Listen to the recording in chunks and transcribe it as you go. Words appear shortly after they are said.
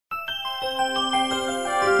Hi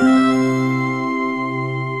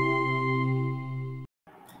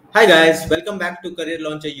guys, welcome back to Career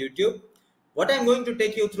Launcher YouTube. What I'm going to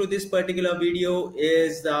take you through this particular video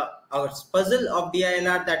is our puzzle of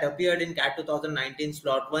DILR that appeared in CAT 2019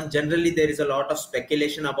 slot 1. Generally, there is a lot of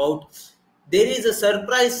speculation about. There is a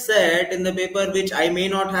surprise set in the paper which I may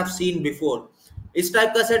not have seen before. इस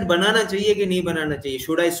type का set बनाना चाहिए कि नहीं बनाना चाहिए?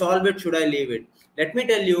 Should I solve it? Should I leave it? Let me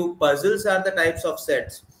tell you, puzzles are the types of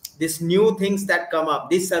sets. These new things that come up,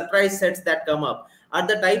 these surprise sets that come up, are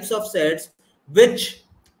the types of sets which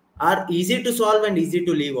are easy to solve and easy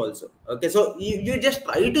to leave also. Okay, so you just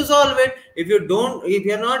try to solve it. If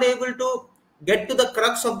you're not able to get to the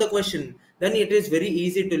crux of the question, then it is very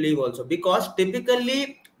easy to leave also, because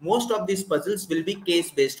typically most of these puzzles will be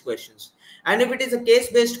case-based questions. And if it is a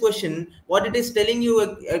case-based question, what it is telling you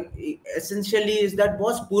essentially is that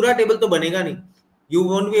boss, pura table to banega nahi. You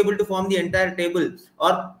won't be able to form the entire table,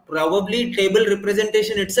 or probably table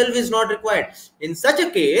representation itself is not required. In such a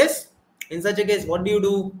case, what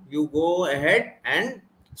do? You go ahead and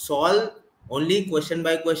solve only question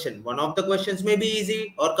by question. One of the questions may be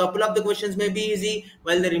easy, or couple of the questions may be easy,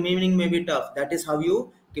 while the remaining may be tough. That is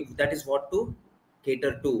what to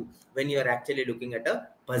cater to when you are actually looking at a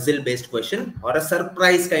puzzle based question or a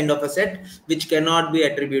surprise kind of a set, which cannot be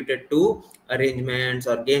attributed to arrangements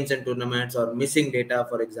or games and tournaments or missing data,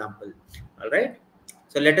 for example. All right,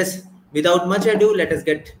 so without much ado, let us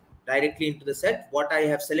get directly into the set. What I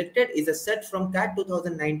have selected is a set from CAT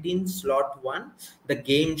 2019 slot 1, the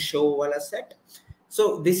game show wala set.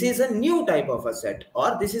 So this is a new type of a set,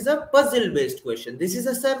 or this is a puzzle based question. This is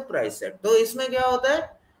a surprise set. So isme kya hota hai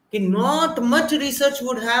ki not much research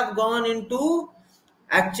would have gone into.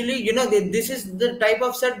 Actually, this is the type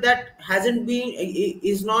of set that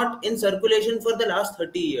is not in circulation for the last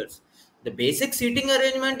 30 years. The basic seating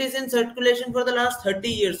arrangement is in circulation for the last 30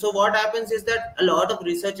 years. So what happens is that a lot of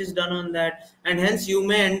research is done on that, and hence you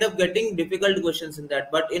may end up getting difficult questions in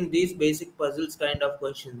that. But in these basic puzzles kind of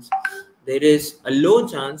questions, there is a low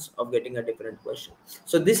chance of getting a different question.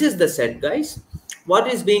 So this is the set, guys. What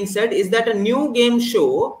is being said is that a new game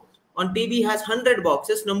show on TV has 100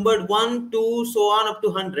 boxes numbered 1, 2, so on up to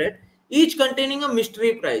 100, each containing a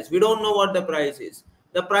mystery prize. We don't know what the prize is.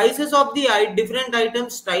 The prices of the different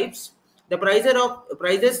items types, the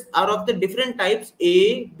prices are of the different types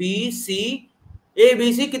A, B, C. A,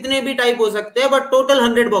 B, C कितने भी type हो सकते हैं, but total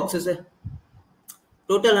 100 boxes है.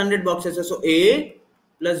 Total 100 boxes है. So A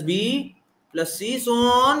plus B plus C, so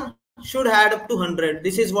on, should add up to 100.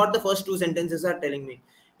 This is what the first two sentences are telling me.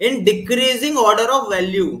 In decreasing order of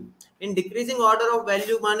value. In decreasing order of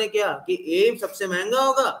value माने क्या कि A सबसे महंगा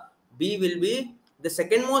होगा, B will be the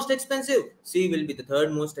second most expensive, C will be the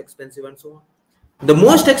third most expensive, and so on. The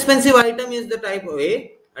most expensive item is the type of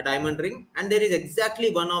A diamond ring, and there is exactly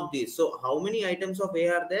one of these. So how many items of A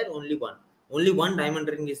are there? Only one. Only one diamond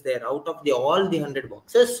ring is there out of all the 100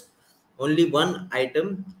 boxes. Only one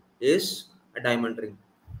item is a diamond ring.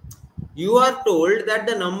 You are told that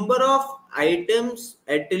the number of items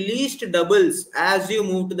at least doubles as you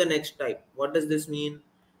move to the next type. What does this mean?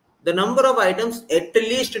 The number of items at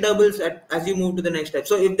least doubles as you move to the next type.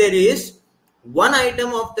 So if there is one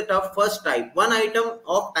item of the first type, one item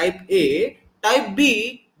of type A, type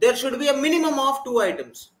B, there should be a minimum of 2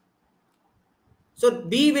 items. So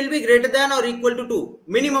B will be greater than or equal to 2,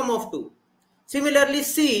 minimum of 2. Similarly,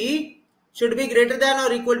 C should be greater than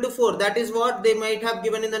or equal to 4. That is what they might have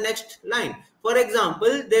given in the next line. For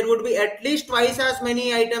example, there would be at least twice as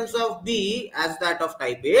many items of B as that of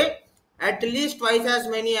type A, at least twice as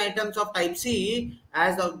many items of type C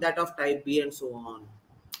as of that of type B, and so on.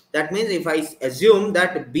 That means if I assume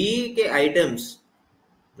that B ke items,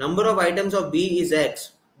 number of items of B is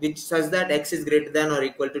X, which such that X is greater than or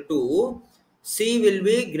equal to 2, C will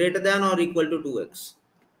be greater than or equal to 2X.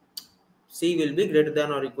 C will be greater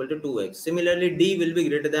than or equal to 2X. Similarly, D will be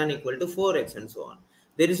greater than or equal to 4X, and so on.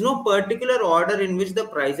 There is no particular order in which the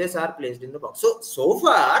prices are placed in the box. So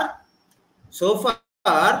far,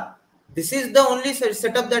 this is the only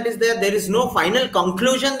setup that is there. There is no final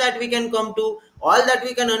conclusion that we can come to. All that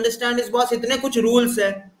we can understand is, boss, itne kuch rules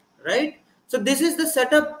hai, right? So this is the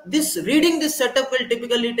setup. Reading this setup will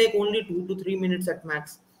typically take only 2 to 3 minutes at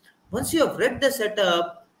max. Once you have read the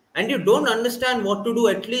setup and you don't understand what to do,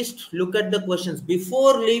 at least look at the questions.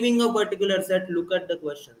 Before leaving a particular set, look at the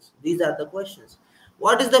questions. These are the questions.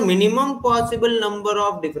 What is the minimum possible number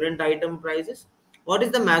of different item prices? What is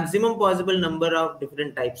the maximum possible number of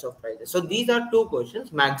different types of prices? So these are two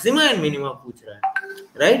questions, maxima and minima पूछ रहा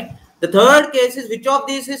है, right? The third case is which of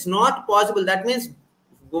these is not possible. That means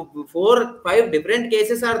 4 or 5 different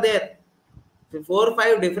cases are there. So 4 or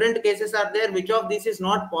 5 different cases are there. Which of these is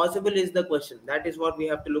not possible is the question. That is what we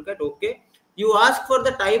have to look at. Okay. You ask for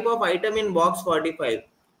the type of item in box 45.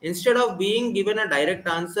 Instead of being given a direct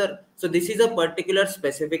answer. So this is a particular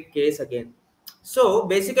specific case again. So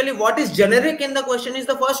basically what is generic in the question is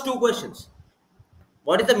the first two questions.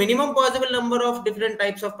 What is the minimum possible number of different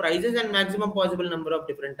types of prices and maximum possible number of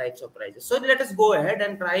different types of prices? So let us go ahead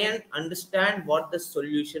and try and understand what the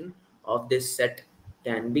solution of this set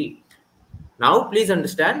can be. Now, please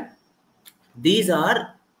understand, these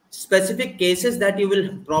are specific cases that you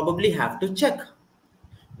will probably have to check.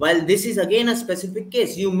 While this is again a specific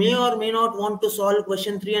case, you may or may not want to solve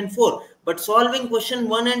question 3 and 4, but solving question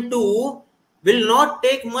 1 and 2 will not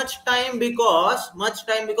take much time because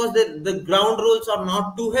the ground rules are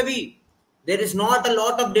not too heavy. There is not a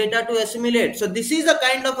lot of data to assimilate. So this is a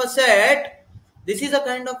kind of a set. This is a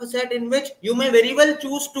kind of a set in which you may very well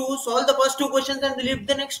choose to solve the first two questions and leave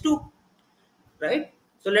the next two. Right?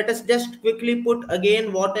 So let us just quickly put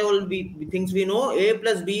again what all things we know. A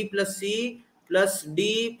plus B plus C plus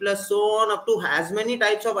D plus so on up to as many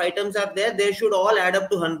types of items are there. They should all add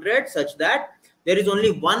up to 100 such that there is only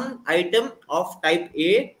one item of type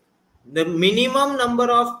A. The minimum number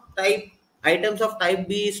of items of type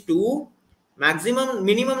B is 2.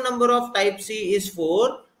 Minimum number of type C is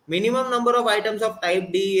 4. Minimum number of items of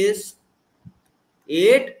type D is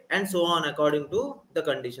 8, and so on according to the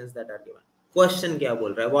conditions that are given. Question kya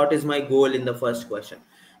bol raha hai? What is my goal in the first question?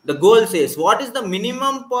 The goal says what is the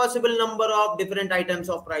minimum possible number of different items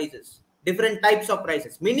of prices, different types of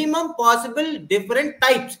prices. Minimum possible different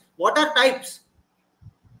types. What are types?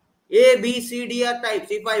 A, B, C, D are types.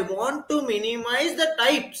 If I want to minimize the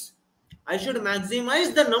types, I should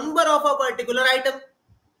maximize the number of a particular item.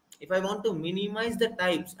 If I want to minimize the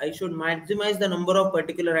types, I should maximize the number of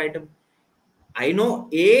particular item. I know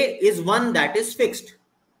A is 1, that is fixed.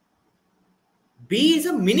 B is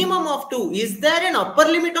a minimum of 2. Is there an upper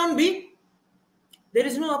limit on B? There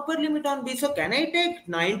is no upper limit on B. So can I take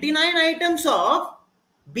 99 items of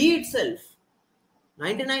B itself?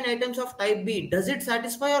 99 items of type B. Does it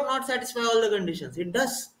satisfy or not satisfy all the conditions? It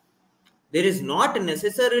does. There is not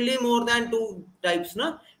necessarily more than 2 types.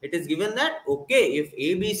 No? It is given that, okay, if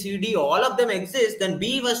A, B, C, D, all of them exist, then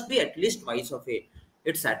B must be at least twice of A.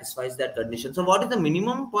 It satisfies that condition. So what is the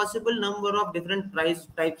minimum possible number of different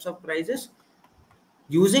types of prices?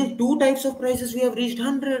 Using 2 types of prices, we have reached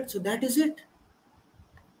 100. So that is it.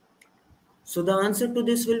 So the answer to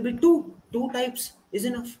this will be 2. 2 types is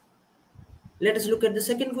enough. Let us look at the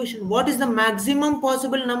second question. What is the maximum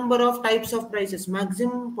possible number of types of prices?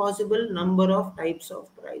 Maximum possible number of types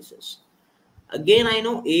of prices. Again, I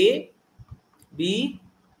know A, B,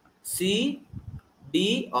 C,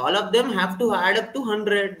 D, all of them have to add up to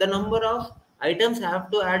 100. The number of items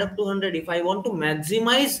have to add up to 100. If I want to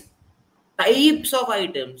maximize types of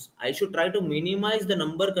items, I should try to minimize the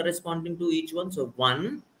number corresponding to each one. So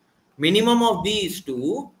 1, minimum of B is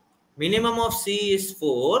 2, minimum of C is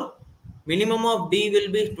 4, minimum of D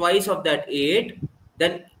will be twice of that 8.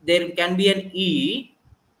 Then there can be an E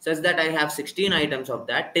such that I have 16 items of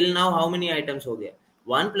that. Till now, how many items ho gaya?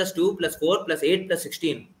 1 plus 2 plus 4 plus 8 plus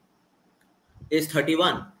 16 is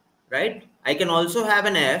 31, right? I can also have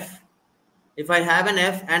an F. If I have an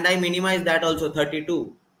F and I minimize that also,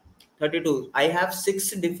 32. I have 6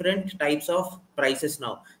 different types of prices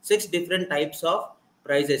now. 6 different types of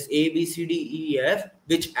prices, A, B, C, D, E, F,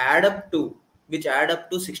 which add up to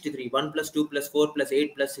 63. 1 plus 2 plus 4 plus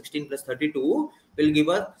 8 plus 16 plus 32 will give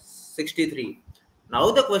us 63. Now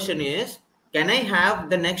the question is, can I have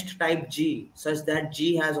the next type G such that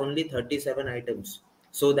G has only 37 items,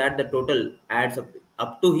 so that the total adds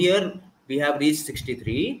up to here we have reached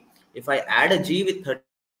 63. If I add a G with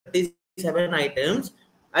 37 items,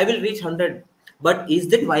 I will reach 100. But is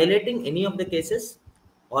that violating any of the cases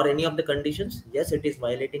or any of the conditions? Yes, it is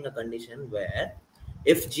violating a condition where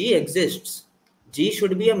if G exists, G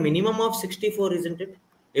should be a minimum of 64, isn't it?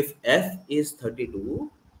 If F is 32,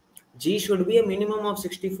 G should be a minimum of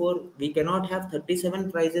 64. We cannot have 37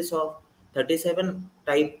 prices of 37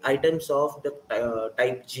 type items of the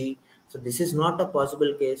type G. So this is not a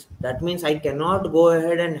possible case. That means I cannot go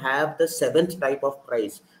ahead and have the 7th type of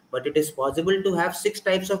price. But it is possible to have 6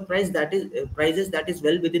 types of prices that is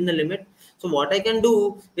well within the limit. So what I can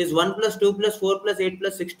do is 1 plus 2 plus 4 plus 8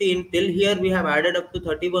 plus 16. Till here we have added up to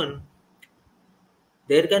 31.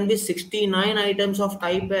 There can be 69 items of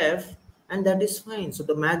type F, and that is fine. So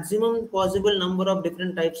the maximum possible number of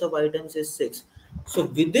different types of items is 6. So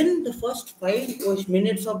within the first 5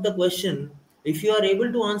 minutes of the question, if you are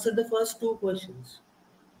able to answer the first 2 questions,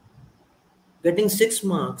 getting 6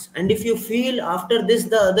 marks. And if you feel after this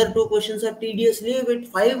the other 2 questions are tedious, leave it.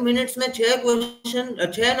 5 minutes में 6 question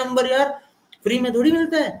 6 number यार free में थोड़ी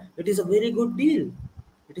मिलता है. It is a very good deal.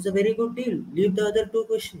 It is a very good deal. Leave the other 2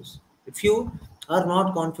 questions if you are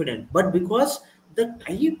not confident. But because the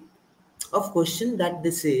type of question that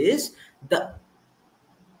this is, the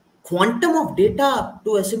quantum of data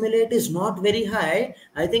to assimilate is not very high,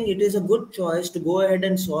 I think it is a good choice to go ahead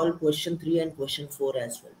and solve question 3 and question 4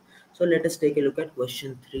 as well. So let us take a look at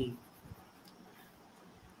question 3.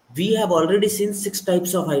 We have already seen 6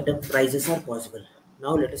 types of item prices are possible.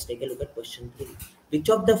 Now let us take a look at question 3. Which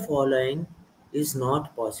of the following is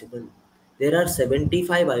not possible? There are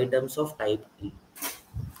 75 items of type E.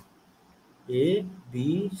 A,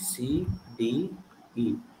 B, C, D,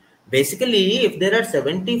 E. Basically, if there are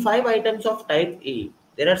 75 items of type E,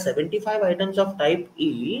 there are 75 items of type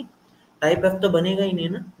E, type F तो बनेगा ही नहीं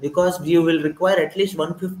ना, because you will require at least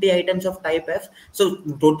 150 items of type F. So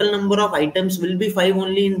total number of items will be 5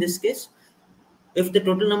 only in this case. If the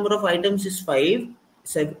total number of items is 5,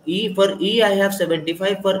 for E I have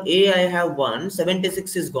 75, for A I have 1,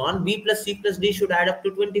 76 is gone. B plus C plus D should add up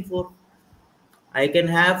to 24. I can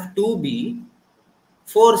have 2B,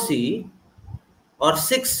 4C, or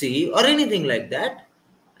 6C, or anything like that.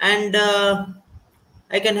 And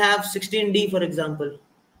I can have 16D, for example.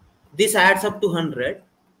 This adds up to 100.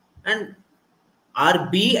 And are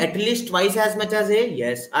B at least twice as much as A?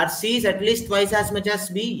 Yes. Are C is at least twice as much as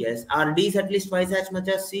B? Yes. Are D is at least twice as much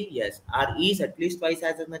as C? Yes. Are E is at least twice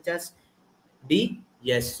as much as D?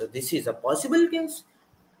 Yes. So this is a possible case.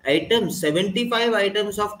 Items, 75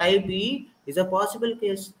 items of type E is a possible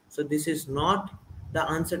case. So this is not the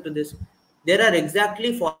answer to this. There are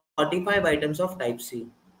exactly 45 items of type C.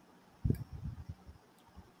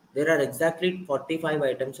 There are exactly 45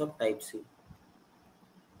 items of type C.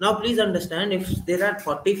 Now please understand, if there are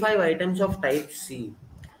 45 items of type C,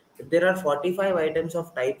 if there are 45 items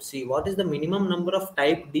of type C, what is the minimum number of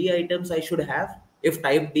type D items I should have if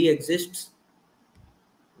type D exists?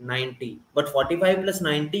 90. But 45 plus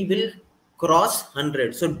 90 will cross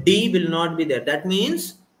 100. So D will not be there. That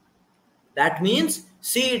means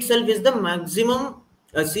C itself is the maximum.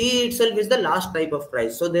 C itself is the last type of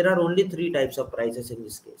price. So there are only 3 types of prices in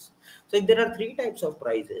this case. So if there are 3 types of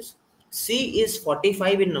prices, C is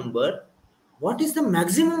 45 in number. What is the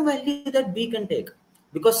maximum value that B can take?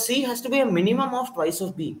 Because C has to be a minimum of twice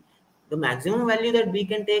of B. The maximum value that B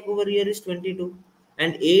can take over here is 22.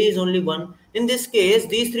 And A is only 1. In this case,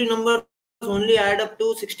 these 3 numbers only add up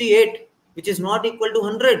to 68, which is not equal to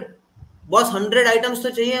 100. Boss, 100 items to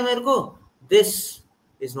chahiye mere ko. This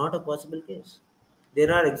is not a possible case.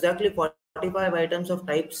 There are exactly 45 items of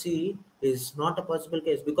type C is not a possible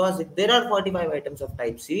case, because if there are 45 items of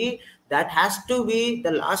type C, that has to be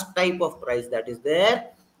the last type of price that is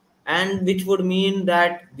there, and which would mean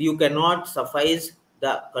that you cannot suffice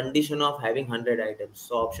the condition of having 100 items.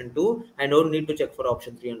 So option 2, I don't need to check for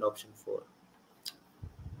option 3 and option 4.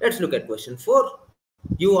 Let's look at question 4.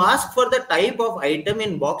 You ask for the type of item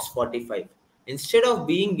in box 45. Instead of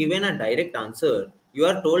being given a direct answer, you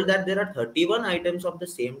are told that there are 31 items of the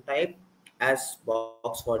same type as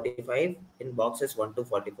box 45 in boxes 1 to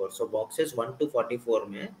 44. So boxes 1 to 44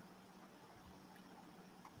 mein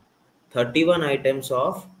 31 items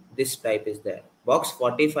of this type is there. Box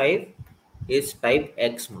 45 is type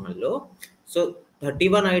X maan lo. So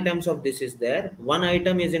 31 items of this is there. One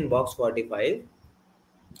item is in box 45.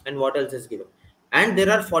 And what else is given? And there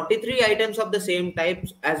are 43 items of the same type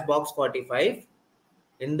as box 45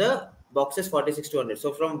 in the boxes 46 to 100.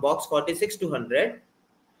 So from box 46 to 100,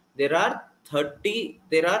 there are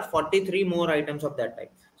 43 more items of that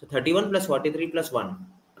type. So 31 plus 43 plus 1,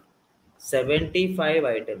 75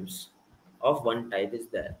 items of one type is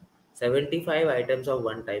there. 75 items of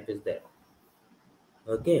one type is there.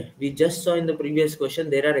 Okay, we just saw in the previous question,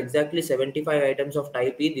 there are exactly 75 items of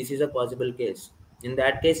type E. This is a possible case. In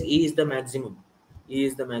that case, E is the maximum. E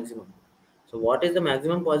is the maximum. So what is the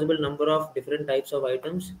maximum possible number of different types of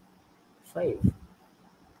items? 5.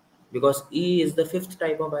 Because E is the 5th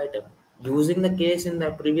type of item. Using the case in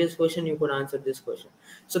the previous question, you could answer this question.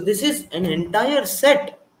 So this is an entire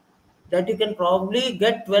set that you can probably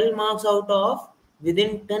get 12 marks out of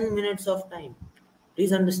within 10 minutes of time.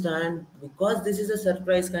 Please understand, because this is a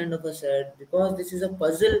surprise kind of a set, because this is a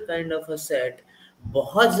puzzle kind of a set,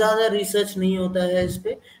 बहुत ज़्यादा research नहीं होता है इस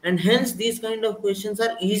पे, and hence these kind of questions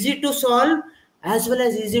are easy to solve as well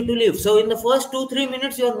as easy to leave. So in the first 2-3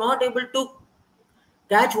 minutes you are not able to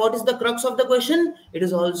catch what is the crux of the question. It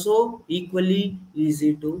is also equally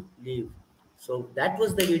easy to leave. So that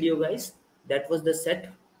was the video, guys. That was the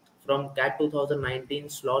set from CAT 2019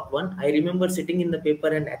 slot 1. I remember sitting in the paper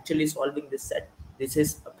and actually solving this set. This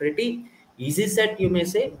is a pretty easy set, you may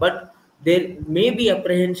say, but there may be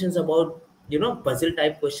apprehensions about puzzle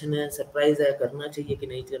type question है, surprise है, करना चाहिए कि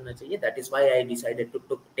नहीं करना चाहिए. That is why I decided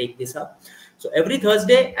to take this up. So every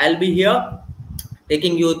Thursday I'll be here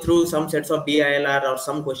taking you through some sets of DILR or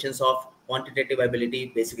some questions of quantitative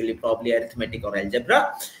ability, basically probably arithmetic or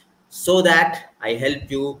algebra, so that I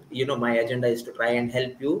help you. My agenda is to try and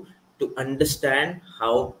help you to understand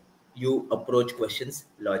how you approach questions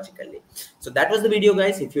logically. So that was the video,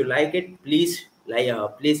 guys. If you like it, please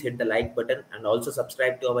hit the like button and also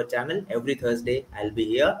subscribe to our channel. Every Thursday I'll be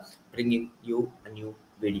here bringing you a new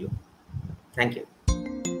video. Thank you.